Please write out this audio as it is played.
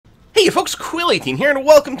folks, Quill18 here, and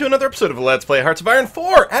welcome to another episode of Let's Play Hearts of Iron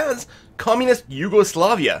 4 as Communist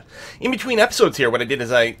Yugoslavia. In between episodes here, what I did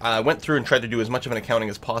is I went through and tried to do as much of an accounting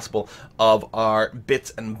as possible of our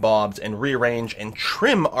bits and bobs and rearrange and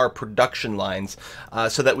trim our production lines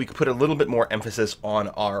so that we could put a little bit more emphasis on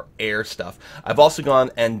our air stuff. I've also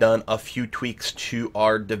gone and done a few tweaks to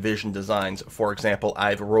our division designs. For example,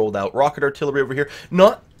 I've rolled out rocket artillery over here.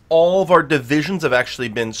 Not all of our divisions have actually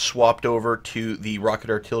been swapped over to the rocket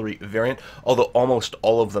artillery variant, although almost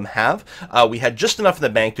all of them have. We had just enough in the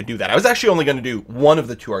bank to do that. I was actually only going to do one of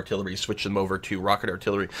the two artillery, switch them over to rocket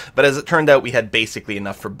artillery, but as it turned out, we had basically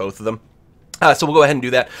enough for both of them. So we'll go ahead and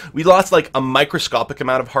do that. We lost like a microscopic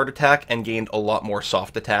amount of hard attack and gained a lot more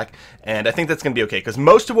soft attack, and I think that's going to be okay, because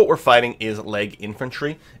most of what we're fighting is leg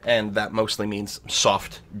infantry, and that mostly means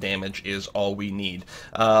soft damage is all we need.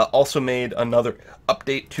 Also made another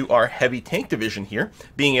update to our heavy tank division here,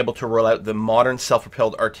 being able to roll out the modern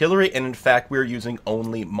self-propelled artillery, and in fact we're using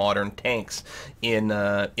only modern tanks in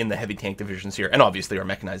the heavy tank divisions here, and obviously our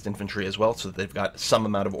mechanized infantry as well, so that they've got some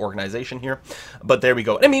amount of organization here. But there we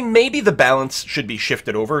go. I mean, maybe the balance should be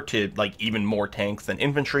shifted over to like even more tanks than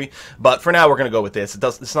infantry, but for now we're going to go with this.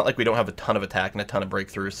 It's not like we don't have a ton of attack and a ton of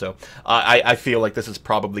breakthroughs, so I feel like this is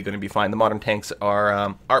probably going to be fine. The modern tanks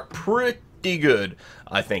are pretty good,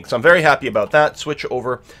 I think. So I'm very happy about that. Switch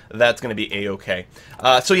over. That's going to be a-okay.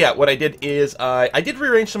 So yeah, what I did is I did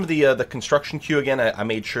rearrange some of the construction queue again. I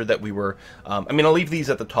made sure that we were, I mean, I'll leave these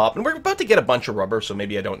at the top, and we're about to get a bunch of rubber, so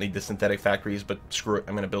maybe I don't need the synthetic factories, but screw it,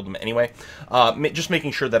 I'm going to build them anyway. Just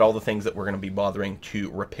making sure that all the things that we're going to be bothering to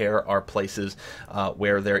repair are places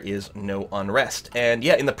where there is no unrest. And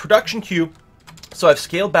yeah, in the production queue, so I've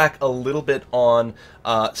scaled back a little bit on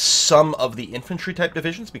some of the infantry type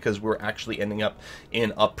divisions because we're actually ending up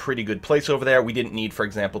in a pretty good place over there. We didn't need, for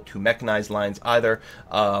example, 2 mechanized lines either.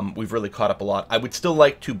 We've really caught up a lot. I would still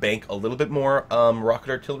like to bank a little bit more rocket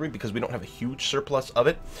artillery because we don't have a huge surplus of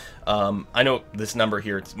it. I know this number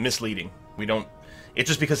here, it's misleading. It's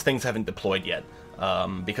just because things haven't deployed yet.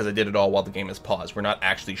 Because I did it all while the game is paused. We're not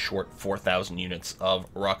actually short 4,000 units of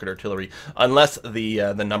rocket artillery, unless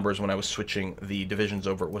the numbers when I was switching the divisions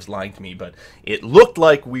over was lying to me, but it looked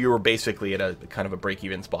like we were basically at a kind of a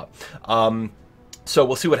break-even spot. So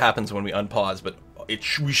we'll see what happens when we unpause, but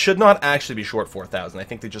we should not actually be short 4,000. I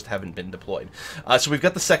think they just haven't been deployed. So we've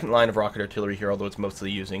got the second line of rocket artillery here, although it's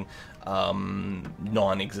mostly using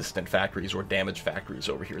non-existent factories or damaged factories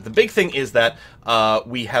over here. The big thing is that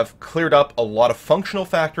we have cleared up a lot of functional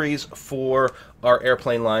factories for our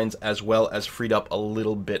airplane lines, as well as freed up a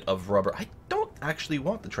little bit of rubber. I don't actually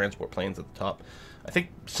want the transport planes at the top. I think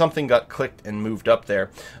something got clicked and moved up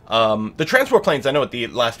there. The transport planes, I know at the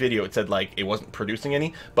last video it said like it wasn't producing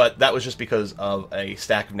any, but that was just because of a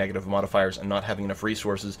stack of negative modifiers and not having enough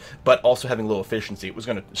resources, but also having low efficiency. It was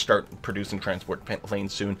going to start producing transport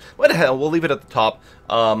planes soon. What the hell, we'll leave it at the top.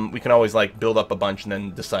 We can always like build up a bunch and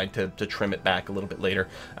then decide to trim it back a little bit later,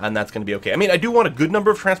 and that's going to be okay. I mean, I do want a good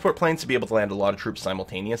number of transport planes to be able to land a lot of troops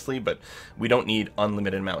simultaneously, but we don't need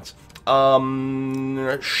unlimited amounts.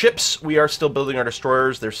 Ships, we are still building our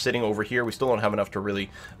destroyers. They're sitting over here. We still don't have enough to really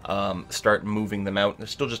start moving them out. There's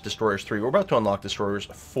still just destroyers 3. We're about to unlock destroyers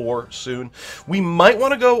 4 soon. We might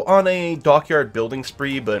want to go on a dockyard building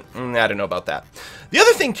spree, but I don't know about that. The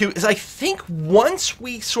other thing too is I think once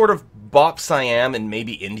we sort of bop Siam and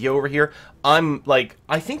maybe India over here,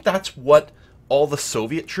 I think that's what all the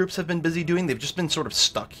Soviet troops have been busy doing. They've just been sort of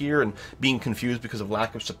stuck here and being confused because of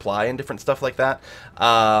lack of supply and different stuff like that.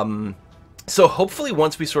 So hopefully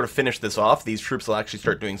once we sort of finish this off, these troops will actually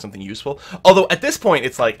start doing something useful. Although at this point,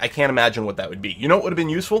 it's like, I can't imagine what that would be. You know what would have been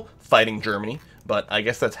useful? Fighting Germany. But I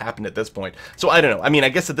guess that's happened at this point. So I don't know. I mean, I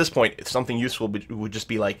guess at this point, if something useful would just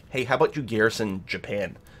be like, hey, how about you garrison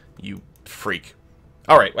Japan, you freak?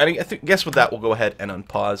 Alright, I guess with that we'll go ahead and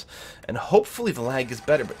unpause, and hopefully the lag is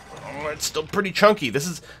better, but it's still pretty chunky. This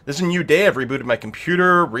is a new day. I've rebooted my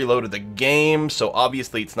computer, reloaded the game, so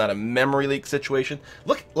obviously it's not a memory leak situation.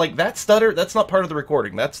 Look, like that stutter, that's not part of the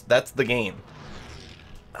recording. That's the game.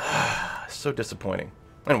 So disappointing.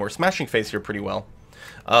 And we're smashing face here pretty well.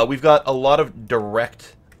 We've got a lot of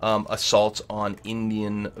direct assaults on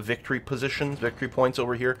Indian victory positions, victory points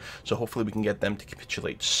over here, so hopefully we can get them to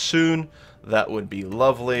capitulate soon. That would be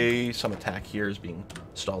lovely. Some attack here is being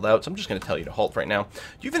stalled out, so I'm just going to tell you to halt right now. Do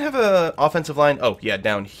you even have an offensive line? Oh, yeah,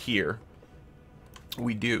 down here.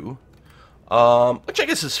 We do. Which I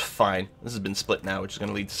guess is fine. This has been split now, which is going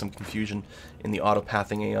to lead to some confusion in the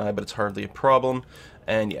auto-pathing AI, but it's hardly a problem.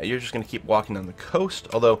 And yeah, you're just going to keep walking down the coast,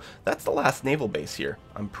 although that's the last naval base here,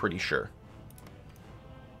 I'm pretty sure.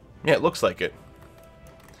 Yeah, it looks like it.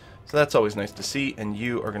 So that's always nice to see, and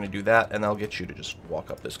you are going to do that, and I'll get you to just walk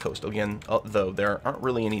up this coast. Again, though there aren't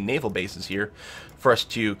really any naval bases here for us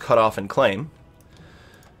to cut off and claim.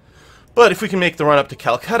 But if we can make the run up to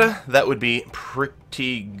Calcutta, that would be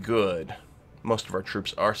pretty good. Most of our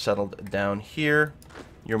troops are settled down here.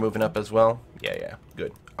 You're moving up as well? Yeah,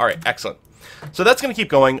 good. Alright, excellent. So that's going to keep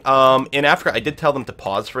going. In Africa, I did tell them to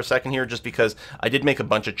pause for a second here, just because I did make a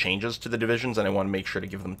bunch of changes to the divisions, and I want to make sure to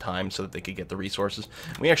give them time so that they could get the resources.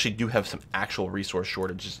 We actually do have some actual resource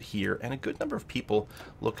shortages here, and a good number of people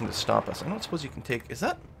looking to stop us. I don't suppose you can take... Is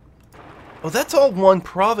that... Oh, that's all one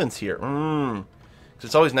province here. Because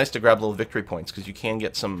it's always nice to grab little victory points, because you can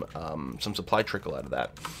get some supply trickle out of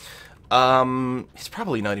that. It's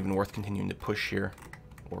probably not even worth continuing to push here.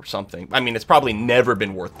 Or something. I mean, it's probably never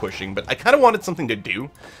been worth pushing, but I kind of wanted something to do.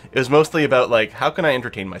 It was mostly about, like, how can I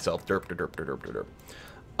entertain myself? Derp, derp, derp, derp,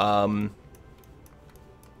 derp.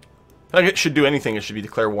 If I should do anything, it should be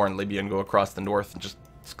declare war on Libya and go across the north and just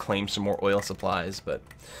claim some more oil supplies, but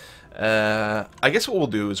I guess what we'll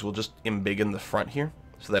do is we'll just embiggen the front here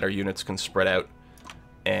so that our units can spread out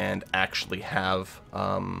and actually have,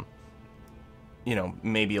 you know,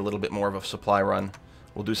 maybe a little bit more of a supply run.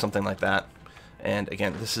 We'll do something like that. And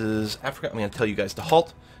again, this is Africa. I'm going to tell you guys to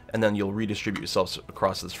halt, and then you'll redistribute yourselves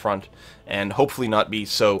across this front, and hopefully not be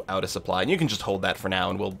so out of supply. And you can just hold that for now,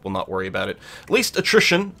 and we'll not worry about it. At least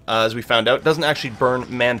attrition, as we found out, doesn't actually burn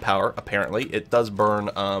manpower, apparently. It does burn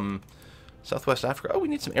Southwest Africa. Oh, we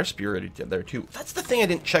need some air superiority there, too. That's the thing I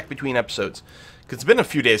didn't check between episodes, because it's been a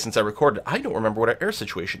few days since I recorded. I don't remember what our air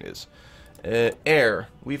situation is. Air.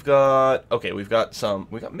 We've got... Okay, we've got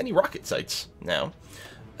many rocket sites now.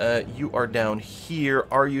 You are down here.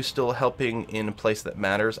 Are you still helping in a place that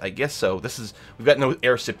matters? I guess so. We've got no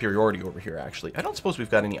air superiority over here, actually. I don't suppose we've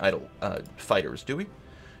got any idle fighters, do we?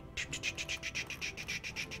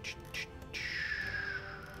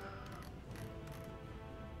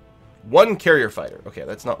 One carrier fighter. Okay,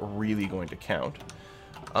 that's not really going to count.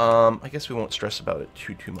 I guess we won't stress about it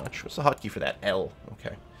too much. What's the hotkey for that? L.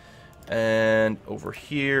 Okay. And over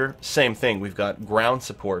here, same thing. We've got ground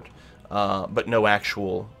support. But no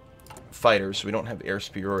actual fighters, so we don't have air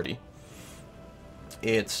superiority.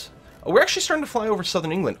 Oh, we're actually starting to fly over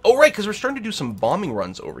southern England. Oh, right, because we're starting to do some bombing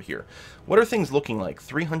runs over here. What are things looking like?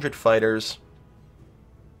 300 fighters.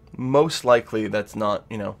 Most likely that's not,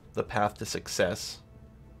 you know, the path to success.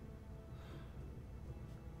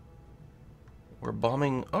 We're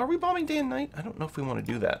bombing... Oh, are we bombing day and night? I don't know if we want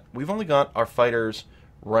to do that. We've only got our fighters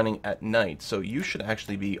running at night, so you should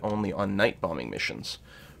actually be only on night bombing missions.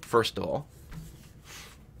 First of all.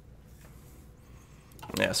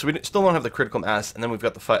 Yeah, so we still don't have the critical mass, and then we've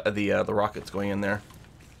got the rockets going in there.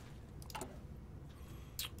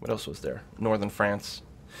 What else was there? Northern France.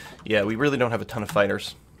 Yeah, we really don't have a ton of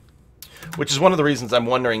fighters. Which is one of the reasons I'm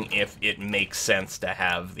wondering if it makes sense to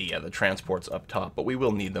have the transports up top. But we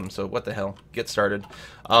will need them, so what the hell? Get started.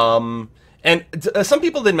 And some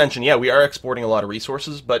people did mention, yeah, we are exporting a lot of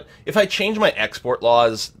resources, but if I change my export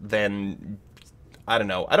laws, then... I don't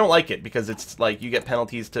know. I don't like it because it's like you get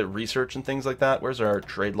penalties to research and things like that. Where's our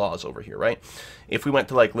trade laws over here, right? If we went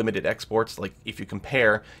to like limited exports, like if you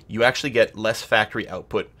compare, you actually get less factory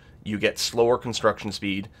output, you get slower construction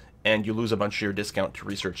speed, and you lose a bunch of your discount to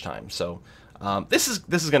research time. So this is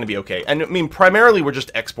going to be okay. And I mean, primarily we're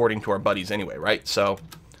just exporting to our buddies anyway, right? So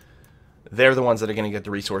they're the ones that are going to get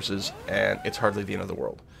the resources, and it's hardly the end of the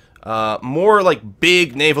world. More like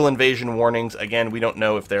big naval invasion warnings. Again, we don't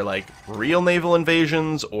know if they're like real naval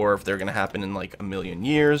invasions or if they're going to happen in like a million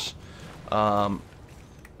years. Oh,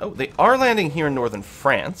 they are landing here in northern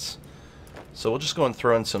France. So we'll just go and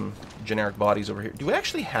throw in some generic bodies over here. Do we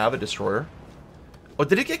actually have a destroyer? Oh,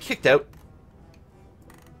 did it get kicked out?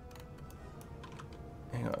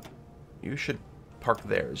 Hang on. You should park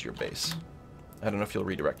there as your base. I don't know if you'll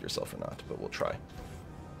redirect yourself or not, but we'll try.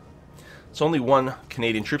 It's only one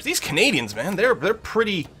Canadian troops. These Canadians, man, they're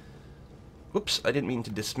pretty... Oops, I didn't mean to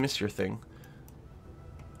dismiss your thing.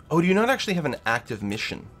 Oh, do you not actually have an active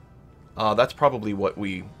mission? That's probably what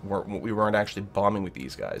we weren't actually bombing with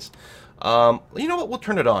these guys. You know what? We'll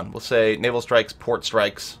turn it on. We'll say naval strikes, port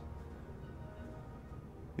strikes.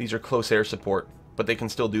 These are close air support, but they can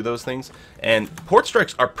still do those things. And port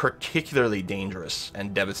strikes are particularly dangerous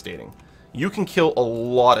and devastating. You can kill a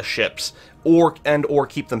lot of ships, or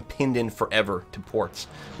keep them pinned in forever to ports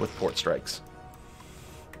with port strikes.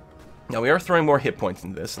 Now, we are throwing more hit points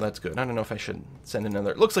into this, so that's good. I don't know if I should send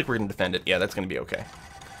another... It looks like we're going to defend it. Yeah, that's going to be okay.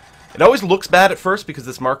 It always looks bad at first, because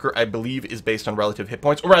this marker, I believe, is based on relative hit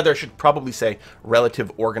points. Or rather, I should probably say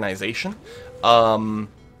relative organization.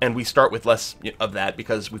 And we start with less of that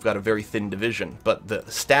because we've got a very thin division. But the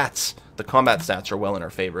stats, the combat stats are well in our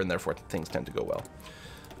favor, and therefore things tend to go well.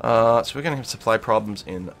 So we're going to have supply problems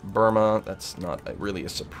in Burma. That's not really a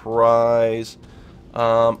surprise.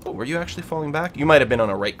 Oh, were you actually falling back? You might have been on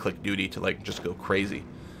a right-click duty to, like, just go crazy.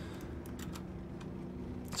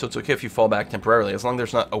 So it's okay if you fall back temporarily, as long as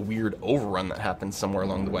there's not a weird overrun that happens somewhere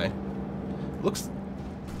along the way. Looks...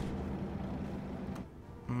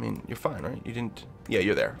 I mean, you're fine, right? You didn't... Yeah,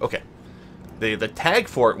 you're there. Okay. The tag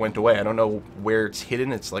for it went away. I don't know where it's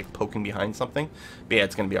hidden. It's, like, poking behind something. But yeah,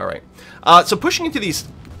 it's going to be alright. So pushing into these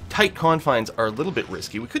tight confines are a little bit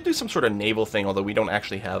risky. We could do some sort of naval thing, although we don't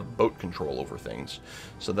actually have boat control over things.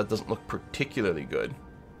 So that doesn't look particularly good.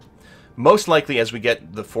 Most likely, as we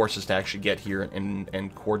get the forces to actually get here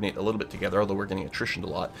and coordinate a little bit together, although we're getting attritioned a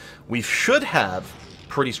lot, we should have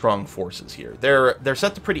pretty strong forces here. They're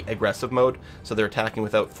set to pretty aggressive mode, so they're attacking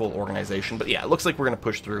without full organization. But yeah, it looks like we're going to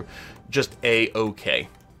push through just A-okay.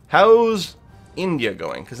 How's India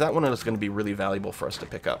going? Because that one is going to be really valuable for us to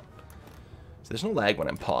pick up. So there's no lag when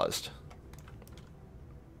I'm paused.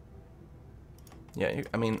 Yeah,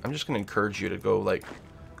 I mean, I'm just going to encourage you to go, like,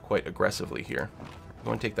 quite aggressively here.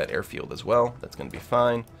 Go and take that airfield as well. That's going to be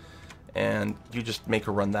fine. And you just make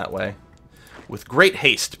a run that way. With great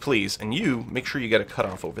haste, please. And you, make sure you get a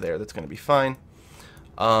cutoff over there. That's going to be fine.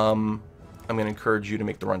 I'm going to encourage you to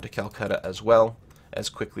make the run to Calcutta as well, as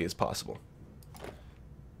quickly as possible.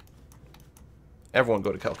 Everyone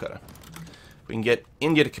go to Calcutta. If we can get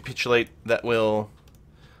India to capitulate, that will...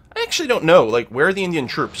 I actually don't know. Like, where are the Indian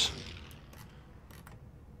troops?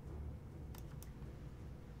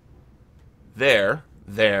 There.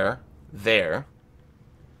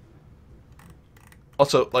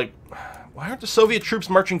 Also, like, why aren't the Soviet troops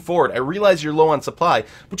marching forward? I realize you're low on supply,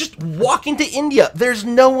 but just walk into India. There's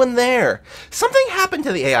no one there. Something happened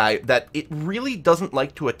to the AI that it really doesn't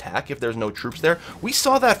like to attack if there's no troops there. We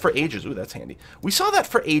saw that for ages. Ooh, that's handy. We saw that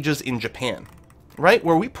for ages in Japan, right?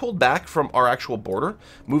 Where we pulled back from our actual border,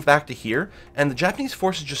 moved back to here, and the Japanese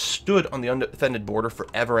forces just stood on the undefended border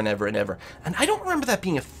forever and ever and ever. And I don't remember that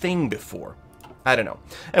being a thing before. I don't know.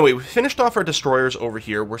 Anyway, we finished off our destroyers over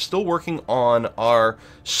here. We're still working on our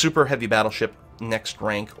super heavy battleship next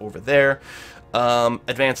rank over there.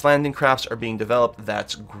 Advanced landing crafts are being developed.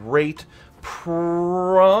 That's great.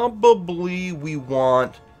 Probably we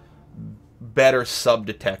want better sub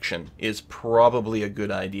detection is probably a good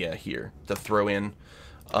idea here to throw in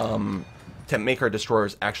to make our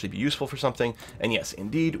destroyers actually be useful for something. And yes,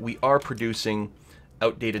 indeed, we are producing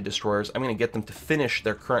outdated destroyers. I'm going to get them to finish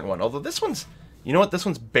their current one. Although this one's... You know what? This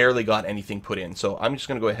one's barely got anything put in, so I'm just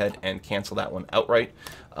going to go ahead and cancel that one outright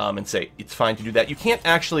and say it's fine to do that. You can't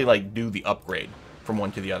actually, like, do the upgrade from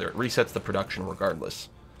one to the other. It resets the production regardless.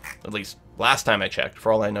 At least last time I checked.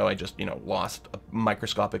 For all I know, I just, you know, lost a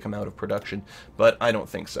microscopic amount of production, but I don't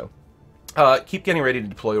think so. Keep getting ready to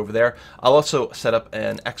deploy over there. I'll also set up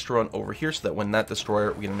an extra one over here so that when that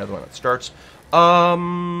destroyer, we get another one that starts.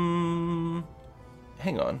 Hang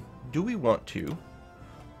on. Do we want to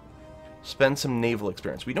spend some naval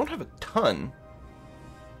experience? We don't have a ton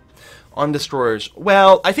on destroyers.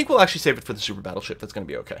 Well, I think we'll actually save it for the super battleship. That's going to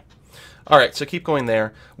be okay. Alright, so keep going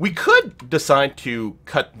there. We could decide to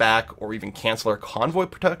cut back or even cancel our convoy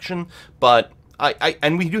production, but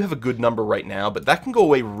and we do have a good number right now, but that can go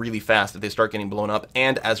away really fast if they start getting blown up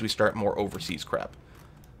and as we start more overseas crap.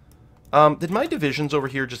 Did my divisions over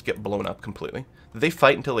here just get blown up completely? Did they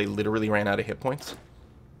fight until they literally ran out of hit points?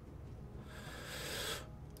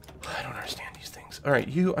 I don't understand these things. Alright,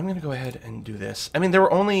 I'm going to go ahead and do this. I mean, there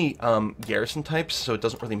were only garrison types, so it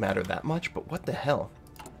doesn't really matter that much, but what the hell?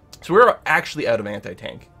 So we're actually out of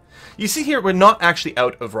anti-tank. You see here, we're not actually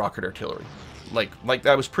out of rocket artillery. Like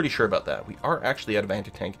I was pretty sure about that. We are actually out of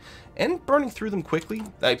anti-tank. And burning through them quickly,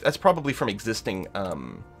 that's probably from existing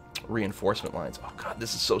reinforcement lines. Oh god,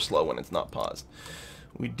 this is so slow when it's not paused.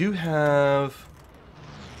 We do have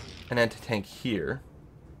an anti-tank here.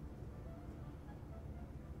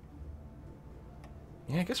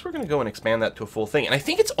 Yeah, I guess we're going to go and expand that to a full thing. And I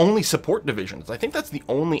think it's only support divisions. I think that's the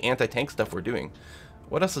only anti-tank stuff we're doing.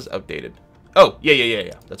 What else is outdated? Oh,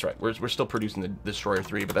 yeah. That's right. We're still producing the Destroyer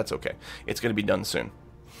 3, but that's okay. It's going to be done soon.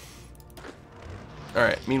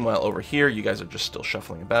 Alright, meanwhile, over here, you guys are just still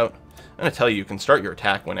shuffling about. I'm going to tell you, you can start your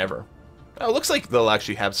attack whenever. Oh, it looks like they'll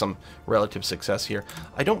actually have some relative success here.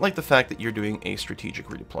 I don't like the fact that you're doing a strategic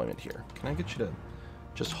redeployment here. Can I get you to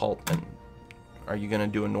just halt and... Are you going to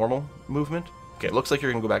do a normal movement? Okay, it looks like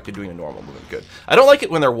you're going to go back to doing a normal movement. Good. I don't like it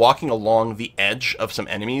when they're walking along the edge of some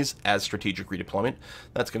enemies as strategic redeployment.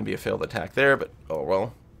 That's going to be a failed attack there, but oh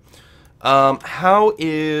well. How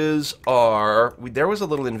is our... there was a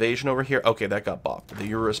little invasion over here. Okay, that got bopped. The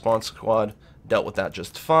Euro response squad dealt with that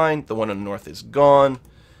just fine. The one in the north is gone.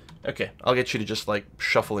 Okay, I'll get you to just, like,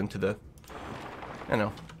 shuffle into the... I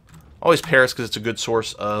know. Always Paris, because it's a good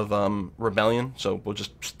source of rebellion. So we'll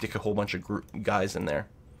just stick a whole bunch of guys in there.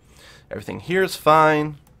 Everything here is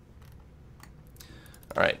fine.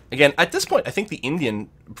 Alright, again, at this point, I think the Indian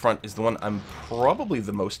front is the one I'm probably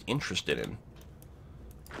the most interested in.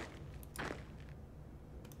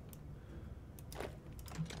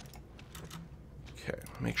 Okay,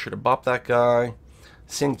 make sure to bop that guy.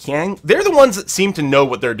 Xinjiang, they're the ones that seem to know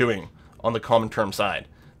what they're doing on the common term side.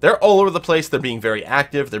 They're all over the place, they're being very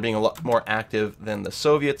active, they're being a lot more active than the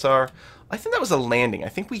Soviets are. I think that was a landing, I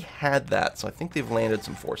think we had that, so I think they've landed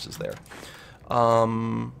some forces there.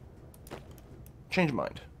 Change of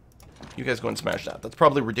mind. You guys go and smash that. That's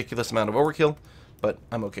probably a ridiculous amount of overkill, but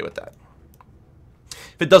I'm okay with that.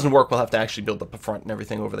 If it doesn't work, we'll have to actually build up a front and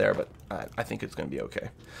everything over there, but I think it's going to be okay.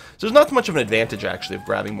 So there's not much of an advantage, actually, of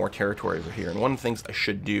grabbing more territory over here. And one of the things I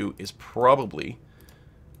should do is probably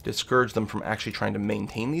discourage them from actually trying to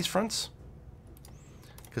maintain these fronts,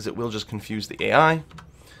 because it will just confuse the AI.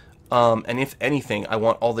 And if anything, I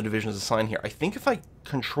want all the divisions assigned here. I think if I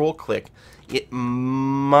control-click, it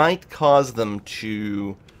might cause them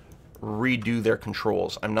to redo their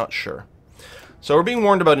controls. I'm not sure. So we're being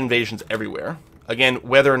warned about invasions everywhere. Again,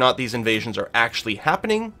 whether or not these invasions are actually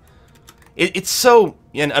happening, it's so...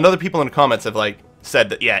 And other people in the comments have, like, said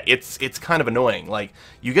that, yeah, it's kind of annoying. Like,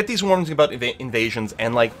 you get these warnings about invasions,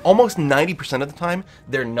 and, like, almost 90% of the time,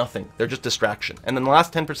 they're nothing. They're just distraction. And then the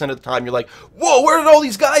last 10% of the time, you're like, whoa, where did all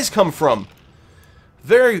these guys come from?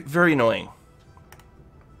 Very, very annoying.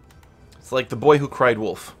 It's like the boy who cried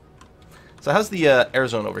wolf. So how's the air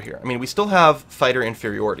zone over here? I mean, we still have fighter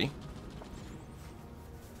inferiority.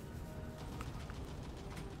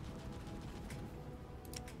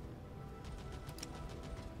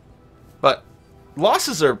 But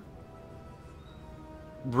losses are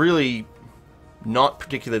really not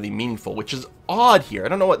particularly meaningful, which is odd here. I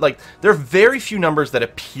don't know what, like, there are very few numbers that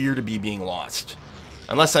appear to be being lost.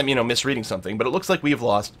 Unless I'm, misreading something, but it looks like we have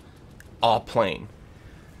lost a plane.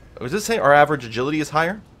 Does this say our average agility is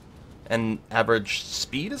higher? And average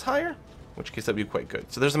speed is higher? In which case that would be quite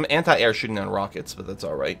good. So there's some anti-air shooting down rockets, but that's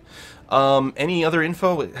alright. Any other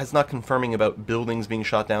info? It has not confirming about buildings being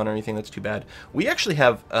shot down or anything. That's too bad. We actually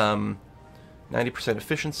have 90%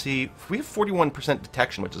 efficiency. We have 41%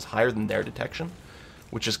 detection, which is higher than their detection,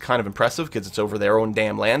 which is kind of impressive because it's over their own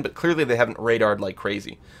damn land, but clearly they haven't radared like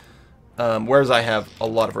crazy. Whereas I have a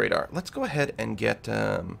lot of radar. Let's go ahead and get...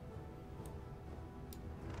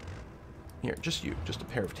 Here, just a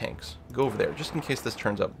pair of tanks. Go over there, just in case this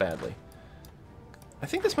turns out badly. I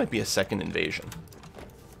think this might be a second invasion.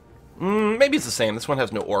 Maybe it's the same. This one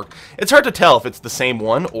has no orc. It's hard to tell if it's the same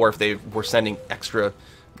one or if they were sending extra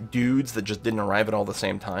dudes that just didn't arrive at all the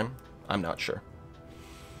same time. I'm not sure.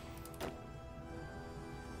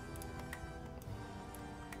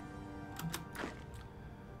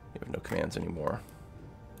 You have no commands anymore.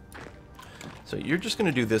 So you're just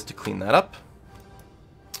going to do this to clean that up.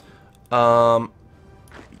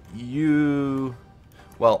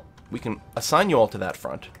 Well, we can assign you all to that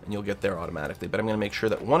front, and you'll get there automatically, but I'm going to make sure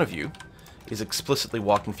that one of you is explicitly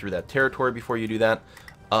walking through that territory before you do that.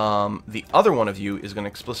 The other one of you is going to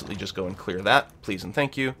explicitly just go and clear that, please and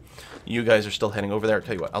thank you. You guys are still heading over there. I'll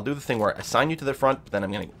tell you what, I'll do the thing where I assign you to the front, but then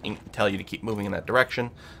I'm going to tell you to keep moving in that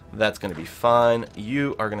direction. That's going to be fine.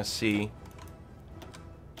 You are going to see...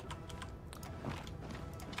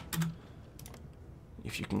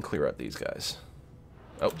 if you can clear out these guys.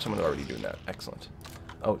 Oh, someone's already doing that. Excellent.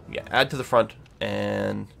 Oh, yeah, add to the front,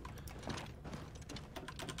 and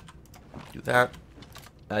do that.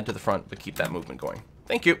 Add to the front, but keep that movement going.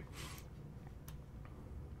 Thank you.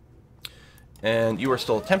 And you are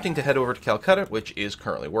still attempting to head over to Calcutta, which is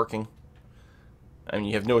currently working. I mean,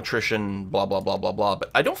 you have no attrition, blah, blah, blah, blah, blah,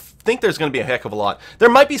 but I don't think there's going to be a heck of a lot. There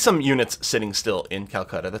might be some units sitting still in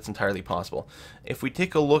Calcutta. That's entirely possible. If we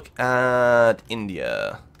take a look at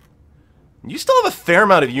India, you still have a fair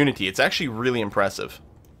amount of unity. It's actually really impressive.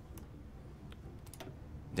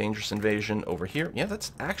 Dangerous invasion over here. Yeah,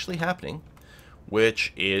 that's actually happening,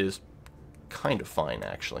 which is kind of fine,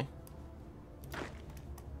 actually.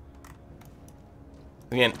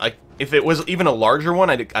 Again, if it was even a larger one,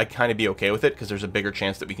 I'd kind of be okay with it, because there's a bigger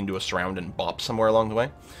chance that we can do a surround and bop somewhere along the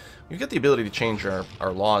way. We've got the ability to change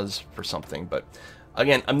our laws for something, but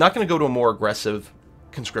again, I'm not going to go to a more aggressive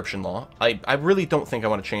conscription law. I really don't think I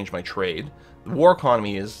want to change my trade. The war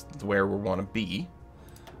economy is where we want to be.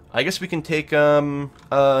 I guess we can take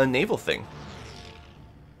a naval thing.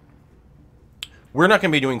 We're not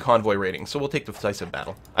going to be doing convoy raiding, so we'll take the decisive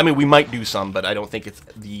battle. I mean, we might do some, but I don't think it's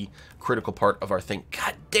the critical part of our thing.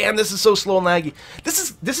 God damn, this is so slow and laggy.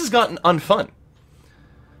 This has gotten unfun.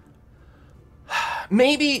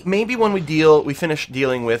 Maybe when we finish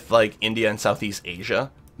dealing with, like, India and Southeast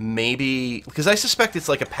Asia, maybe, because I suspect it's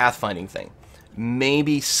like a pathfinding thing.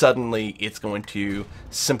 Maybe suddenly it's going to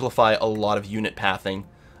simplify a lot of unit pathing,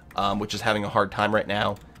 which is having a hard time right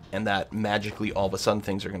now, and that magically all of a sudden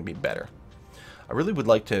things are going to be better. I really would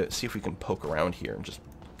like to see if we can poke around here and just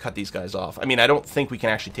cut these guys off. I mean, I don't think we can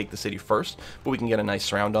actually take the city first, but we can get a nice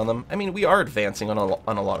surround on them. I mean, we are advancing on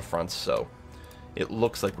a lot of fronts, so it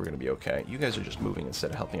looks like we're going to be okay. You guys are just moving instead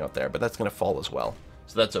of helping out there, but that's going to fall as well,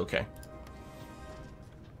 so that's okay.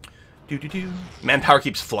 Manpower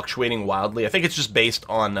keeps fluctuating wildly. I think it's just based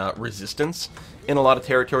on resistance in a lot of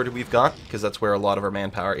territory that we've got, because that's where a lot of our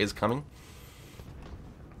manpower is coming.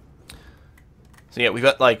 So yeah, we've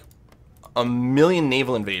got like 1 million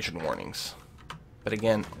naval invasion warnings. But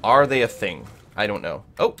again, are they a thing? I don't know.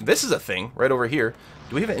 Oh, this is a thing right over here.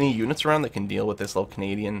 Do we have any units around that can deal with this little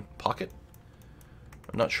Canadian pocket?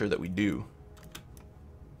 I'm not sure that we do.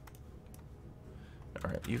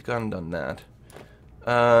 Alright, you've gone and done that.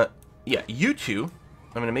 Yeah, you two,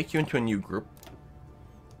 I'm going to make you into a new group.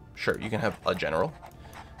 Sure, you can have a general.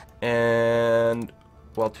 And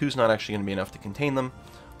while 2's not actually going to be enough to contain them,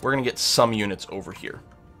 we're going to get some units over here.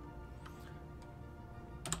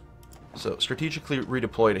 So strategically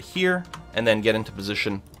redeploy to here, and then get into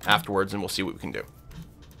position afterwards, and we'll see what we can do.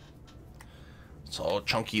 It's all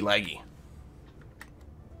chunky laggy.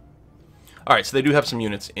 Alright, so they do have some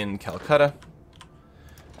units in Calcutta.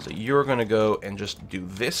 So you're going to go and just do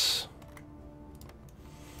this.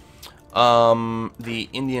 The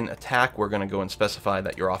Indian attack, we're going to go and specify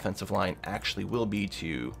that your offensive line actually will be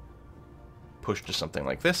to push to something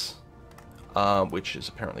like this, which is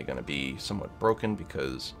apparently going to be somewhat broken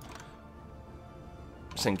because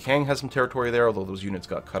Sing Kang has some territory there, although those units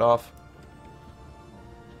got cut off.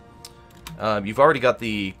 You've already got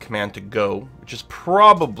the command to go, which is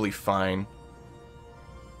probably fine.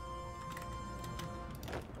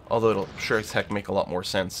 Although it'll sure as heck make a lot more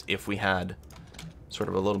sense if we had sort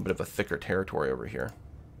of a little bit of a thicker territory over here.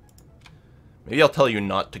 Maybe I'll tell you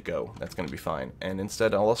not to go. That's going to be fine. And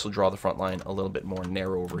instead, I'll also draw the front line a little bit more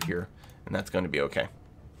narrow over here, and that's going to be okay.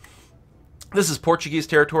 This is Portuguese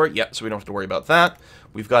territory. Yep, so we don't have to worry about that.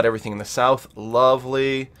 We've got everything in the south.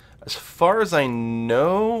 Lovely. As far as I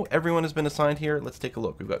know, everyone has been assigned here. Let's take a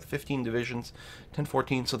look. We've got 15 divisions, 10,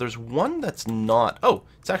 14. So there's one that's not... Oh,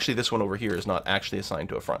 it's actually this one over here is not actually assigned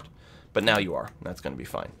to a front. But now you are. That's going to be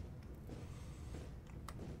fine.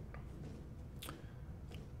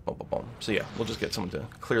 Boom, boom, boom. So yeah, we'll just get someone to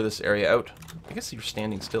clear this area out. I guess you're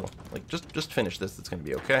standing still. Like, just finish this. It's going to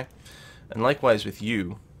be okay. And likewise with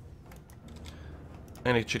you.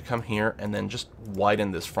 And it should come here and then just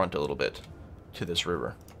widen this front a little bit to this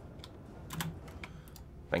river.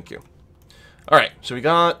 Thank you. Alright, so we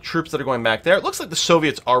got troops that are going back there. It looks like the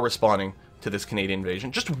Soviets are responding to this Canadian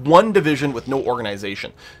invasion. Just one division with no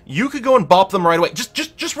organization. You could go and bop them right away.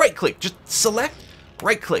 Just right-click. Just select,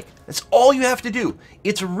 right-click. That's all you have to do.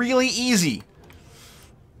 It's really easy.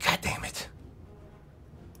 God damn it.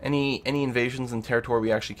 Any invasions in territory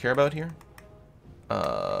we actually care about here?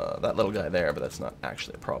 That little guy there, but that's not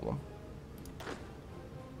actually a problem.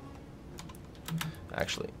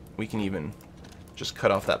 Actually, we can even just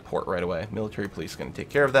cut off that port right away. Military police is going to take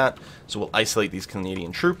care of that. So we'll isolate these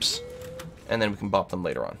Canadian troops, and then we can bop them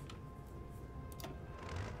later on.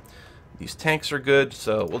 These tanks are good,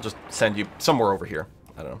 so we'll just send you somewhere over here.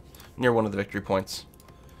 I don't know, near one of the victory points.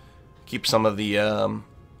 Keep some of the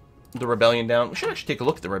rebellion down. We should actually take a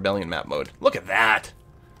look at the rebellion map mode. Look at that!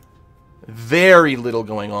 Very little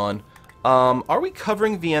going on. Are we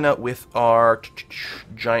covering Vienna with our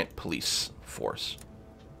giant police force?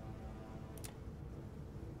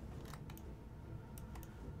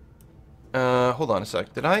 Hold on a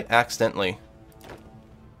sec. Did I accidentally...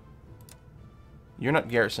 You're not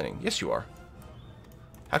garrisoning. Yes, you are.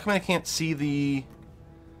 How come I can't see the...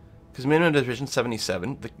 Because minimum division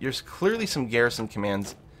 77. There's clearly some garrison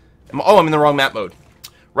commands. Oh, I'm in the wrong map mode.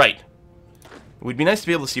 Right. It would be nice to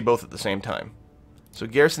be able to see both at the same time. So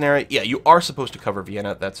garrison area, yeah, you are supposed to cover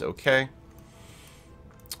Vienna. That's okay.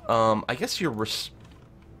 I guess you're... Let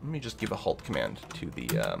me just give a halt command to the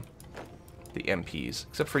MPs,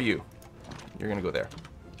 except for you. You're gonna go there.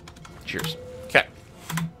 Cheers. Okay.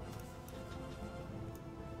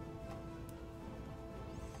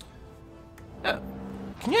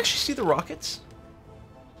 Can you actually see the rockets?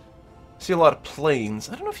 I see a lot of planes.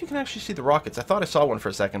 I don't know if you can actually see the rockets. I thought I saw one for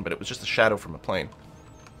a second, but it was just a shadow from a plane.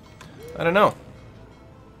 I don't know.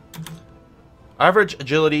 Average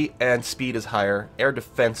agility and speed is higher. Air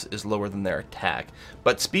defense is lower than their attack.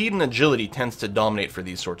 But speed and agility tends to dominate for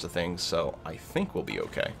these sorts of things, so I think we'll be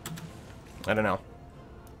okay. I don't know.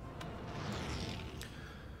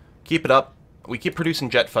 Keep it up. We keep producing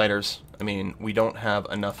jet fighters. I mean, we don't have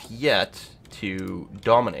enough yet to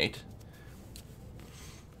dominate.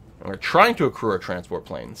 And we're trying to accrue our transport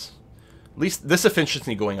planes. At least this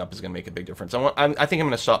efficiency going up is going to make a big difference. I think I'm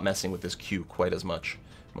going to stop messing with this queue quite as much.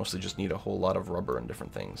 Mostly just need a whole lot of rubber and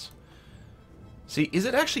different things. See, is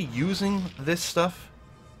it actually using this stuff?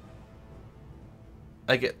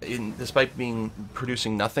 Despite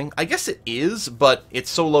producing nothing? I guess it is, but it's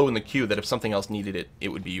so low in the queue that if something else needed it, it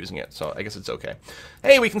would be using it. So I guess it's okay.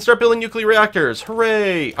 Hey, we can start building nuclear reactors!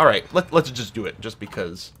 Hooray! Alright, let's just do it. Just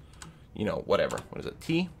because, you know, whatever. What is it?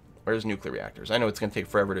 T? Where's nuclear reactors? I know it's going to take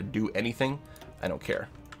forever to do anything. I don't care.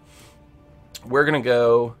 We're going to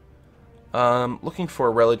go... looking for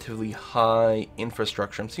a relatively high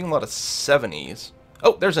infrastructure. I'm seeing a lot of 70s.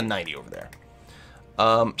 Oh, there's a 90 over there.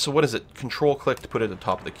 So what is it? Control-click to put it at the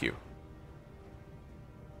top of the queue.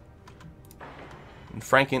 And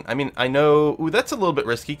Franken, I mean, I know... Ooh, that's a little bit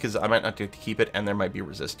risky, because I might not get to keep it, and there might be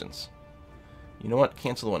resistance. You know what?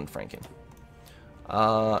 Cancel the one in Franken.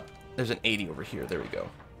 There's an 80 over here. There we go.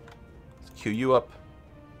 Let's queue you up.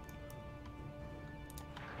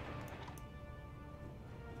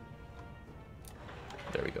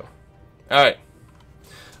 There we go. Alright.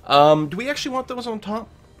 Do we actually want those on top?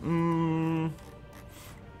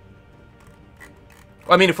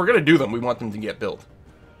 I mean, if we're going to do them, we want them to get built.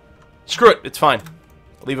 Screw it. It's fine.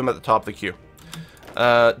 Leave them at the top of the queue.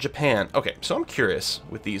 Japan. Okay, so I'm curious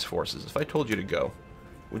with these forces. If I told you to go,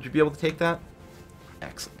 would you be able to take that?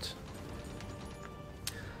 Excellent.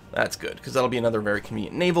 That's good, because that'll be another very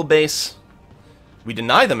convenient naval base. We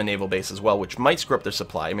deny them a naval base as well, which might screw up their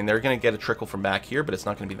supply. I mean, they're going to get a trickle from back here, but it's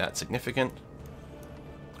not going to be that significant.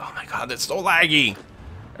 Oh my god, that's so laggy!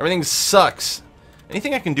 Everything sucks!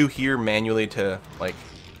 Anything I can do here manually to, like,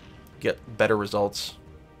 get better results?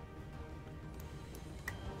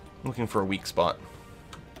 I'm looking for a weak spot.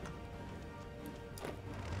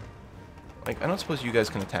 Like, I don't suppose you guys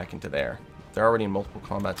can attack into there. They're already in multiple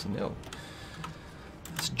combats and nil.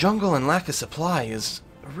 This jungle and lack of supply is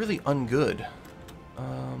really ungood.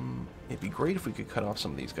 It'd be great if we could cut off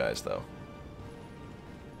some of these guys, though.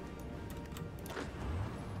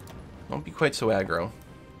 Won't be quite so aggro.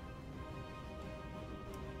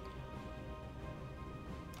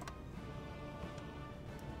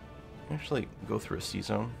 Actually, go through a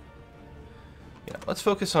C-zone. Yeah, let's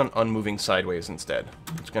focus on moving sideways instead.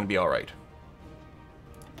 It's going to be alright.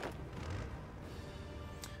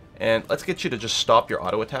 And let's get you to just stop your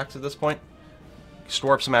auto attacks at this point.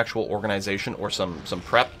 Store up some actual organization or some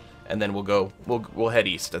prep, and then we'll head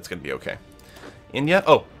east. That's gonna be okay. India?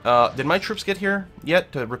 Oh, did my troops get here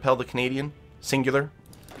yet to repel the Canadian? Singular?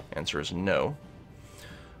 Answer is no.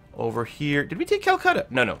 Over here, did we take Calcutta?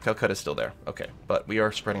 No, Calcutta's still there. Okay, but we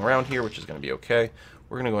are spreading around here, which is gonna be okay.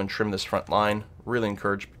 We're gonna go and trim this front line. Really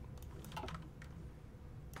encourage.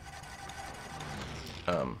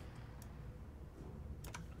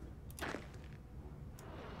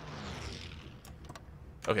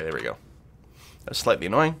 Okay, there we go. That's slightly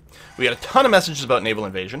annoying. We got a ton of messages about naval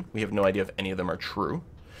invasion. We have no idea if any of them are true.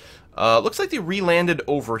 Looks like they re-landed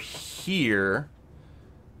over here,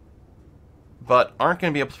 but aren't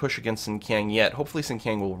going to be able to push against Sinkiang yet. Hopefully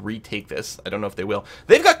Sinkiang will retake this. I don't know if they will.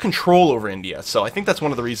 They've got control over India, so I think that's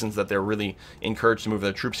one of the reasons that they're really encouraged to move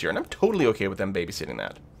their troops here, and I'm totally okay with them babysitting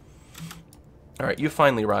that. Alright, you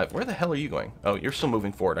finally arrived. Where the hell are you going? Oh, you're still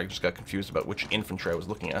moving forward. I just got confused about which infantry I was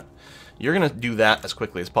looking at. You're going to do that as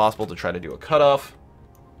quickly as possible to try to do a cutoff.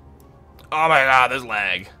 Oh my god, there's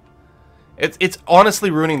lag. It's honestly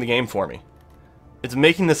ruining the game for me. It's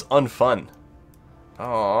making this unfun.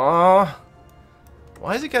 Aww.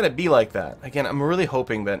 Why is it gotta be like that? Again, I'm really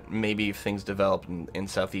hoping that maybe if things develop in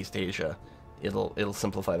Southeast Asia, it'll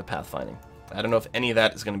simplify the pathfinding. I don't know if any of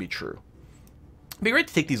that is going to be true. It'd be great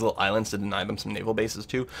to take these little islands to deny them some naval bases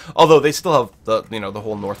too. Although they still have the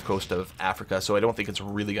whole north coast of Africa, so I don't think it's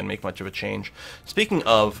really going to make much of a change. Speaking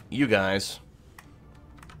of you guys,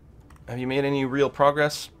 have you made any real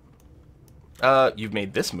progress? You've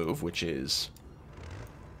made this move, which is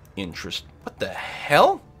interest. What the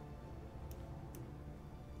hell?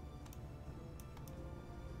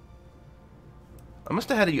 I must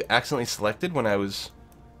have had you accidentally selected when I was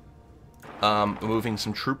moving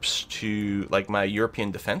some troops to, like, my European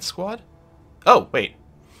defense squad. Oh, wait.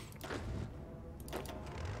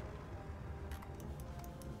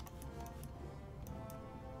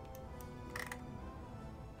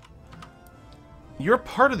 You're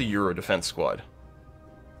part of the Euro defense squad.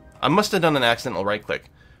 I must have done an accidental right-click.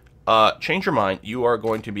 Change your mind. You are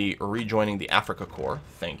going to be rejoining the Africa Corps.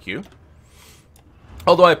 Thank you.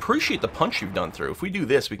 Although I appreciate the punch you've done through. If we do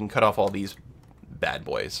this, we can cut off all these bad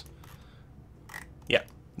boys. Yeah,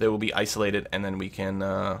 they will be isolated, and then we can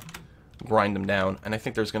grind them down. And I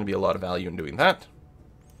think there's going to be a lot of value in doing that.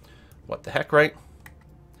 What the heck, right?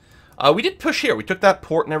 We did push here. We took that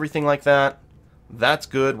port and everything like that. That's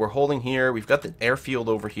good. We're holding here. We've got the airfield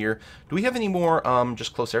over here. Do we have any more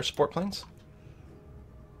just close air support planes?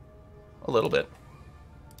 A little bit.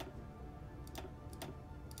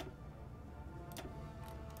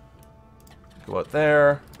 Go out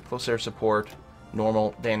there. Close air support.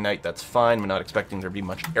 Normal. Day and night, that's fine. We're not expecting there to be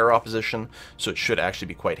much air opposition, so it should actually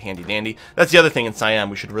be quite handy-dandy. That's the other thing in Siam.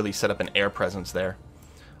 We should really set up an air presence there.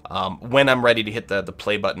 When I'm ready to hit the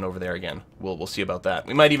play button over there again, we'll see about that.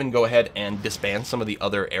 We might even go ahead and disband some of the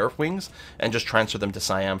other air wings and just transfer them to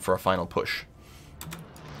Siam for a final push.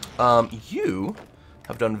 You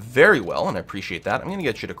have done very well, and I appreciate that. I'm going to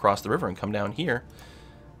get you to cross the river and come down here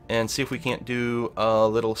and see if we can't do a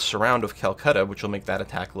little surround of Calcutta, which will make that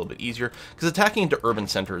attack a little bit easier, because attacking into urban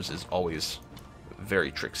centers is always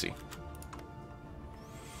very tricksy.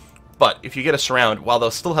 But if you get a surround, while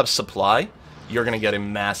they'll still have supply, you're going to get a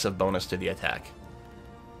massive bonus to the attack.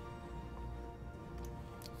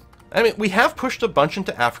 I mean, we have pushed a bunch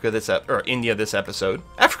into Africa or India this episode.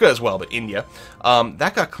 Africa as well, but India.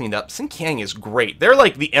 That got cleaned up. Xinjiang is great. They're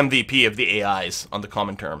like the MVP of the AIs on the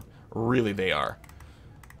common term. Really, they are.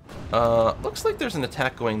 Looks like there's an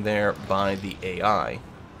attack going there by the AI.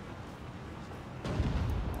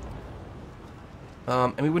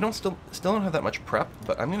 I mean, we still don't have that much prep,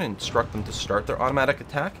 but I'm going to instruct them to start their automatic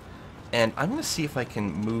attack. And I'm going to see if I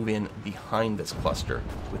can move in behind this cluster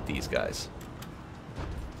with these guys.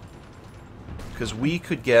 Because we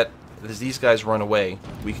could get, as these guys run away,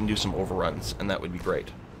 we can do some overruns, and that would be great.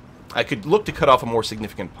 I could look to cut off a more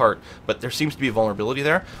significant part, but there seems to be a vulnerability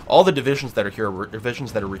there. All the divisions that are here are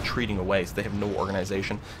divisions that are retreating away, so they have no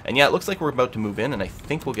organization. And yeah, it looks like we're about to move in, and I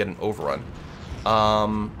think we'll get an overrun.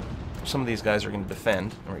 Some of these guys are going to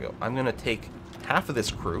defend. There we go. I'm going to take half of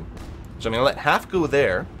this crew. So I'm going to let half go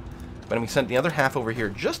there. But I'm going to send the other half over here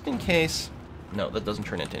just in case. No, that doesn't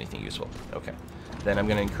turn into anything useful. Okay. Then I'm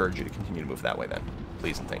going to encourage you to continue to move that way then.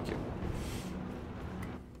 Please and thank you.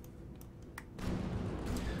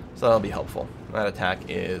 So that'll be helpful. That attack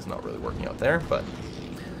is not really working out there, but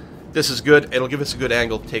this is good. It'll give us a good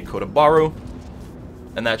angle to take Kotabaru.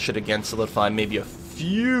 And that should again solidify maybe a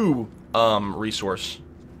few resource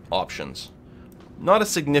options. Not a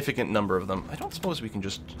significant number of them. I don't suppose we can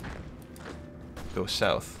just go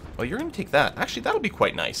south. Oh, you're going to take that. Actually, that'll be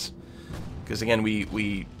quite nice. Because, again,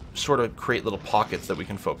 we sort of create little pockets that we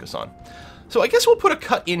can focus on. So I guess we'll put a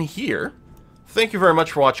cut in here. Thank you very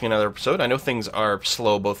much for watching another episode. I know things are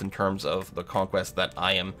slow, both in terms of the conquest that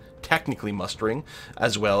I am technically mustering,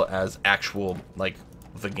 as well as actual, like,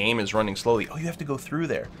 the game is running slowly. Oh, you have to go through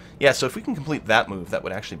there. Yeah, so if we can complete that move, that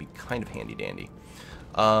would actually be kind of handy-dandy.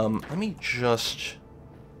 Let me just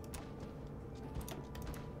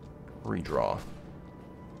redraw.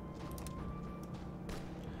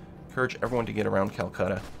 Encourage everyone to get around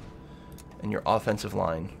Calcutta and your offensive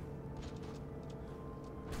line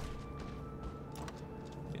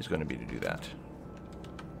is going to be to do that.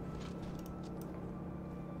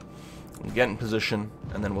 We'll get in position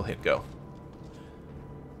and then we'll hit go.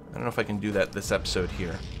 I don't know if I can do that this episode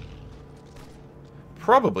here.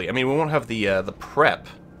 Probably. I mean, we won't have the prep.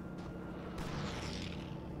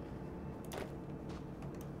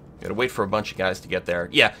 Gotta wait for a bunch of guys to get there.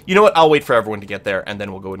 Yeah, you know what? I'll wait for everyone to get there, and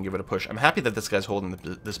then we'll go and give it a push. I'm happy that this guy's holding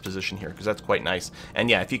this position here, because that's quite nice.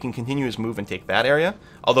 And yeah, if he can continue his move and take that area,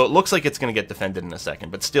 although it looks like it's going to get defended in a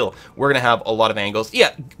second, but still, we're going to have a lot of angles.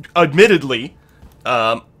 Yeah, admittedly,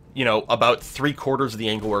 you know, about 3/4 of the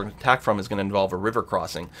angle we're going to attack from is going to involve a river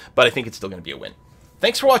crossing, but I think it's still going to be a win.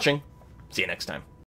 Thanks for watching. See you next time.